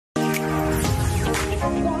Hey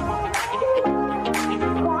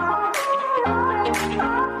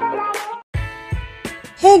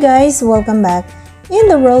guys, welcome back. In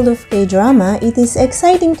the world of K-drama, it is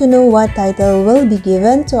exciting to know what title will be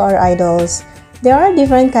given to our idols. There are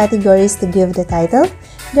different categories to give the title.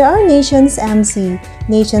 There are Nation's MC,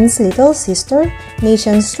 Nation's Little Sister,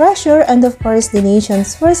 Nation's Treasure, and of course the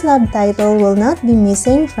Nation's First Love title will not be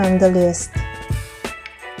missing from the list.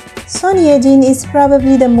 Sonyejin is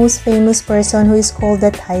probably the most famous person who is called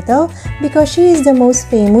that title because she is the most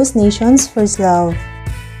famous Nation's First Love.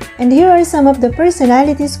 And here are some of the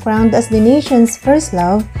personalities crowned as the nation's first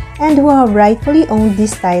love and who have rightfully owned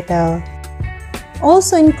this title.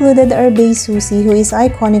 Also included are Suzy, who is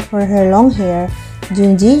iconic for her long hair,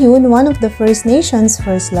 Hyun, one of the first nation's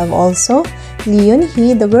first love also, Yeon,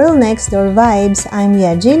 the girl next door vibes, I'm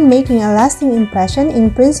Yejin, making a lasting impression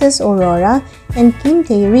in Princess Aurora, and Kim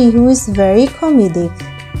Tae-ri, who is very comedic.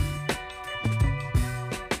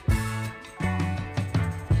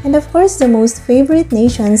 And of course, the most favorite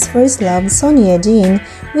nation's first love, Sonyejin,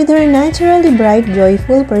 with her naturally bright,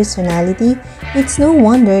 joyful personality, it's no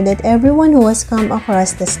wonder that everyone who has come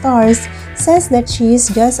across the stars says that she is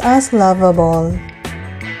just as lovable.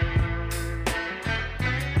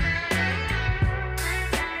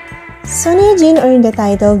 Sonyejin earned the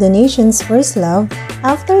title The Nation's First Love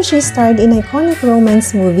after she starred in iconic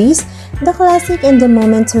romance movies, The Classic and The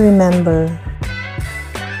Moment to Remember.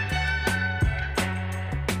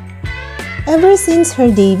 Ever since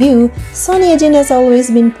her debut, Sonyejin has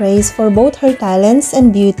always been praised for both her talents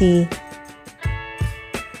and beauty.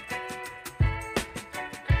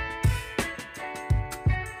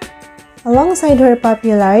 Alongside her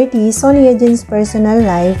popularity, Sonyejin's personal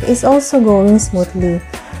life is also going smoothly.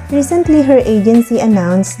 Recently, her agency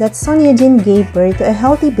announced that Sonyejin gave birth to a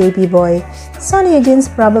healthy baby boy. Sonyejin's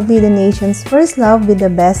probably the nation's first love with the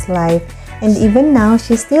best life, and even now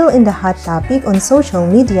she's still in the hot topic on social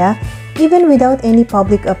media, even without any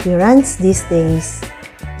public appearance these days.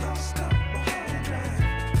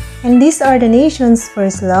 And these are the nation's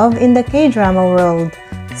first love in the K-drama world: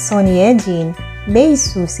 Sonyejin,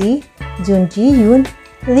 Suzy, Hyun,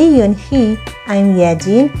 Yeon, I'm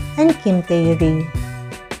Yejin, and Kim Tae-ri.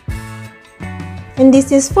 And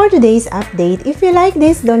this is for today's update. If you like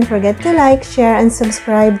this, don't forget to like, share, and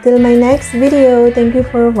subscribe till my next video. Thank you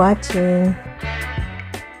for watching.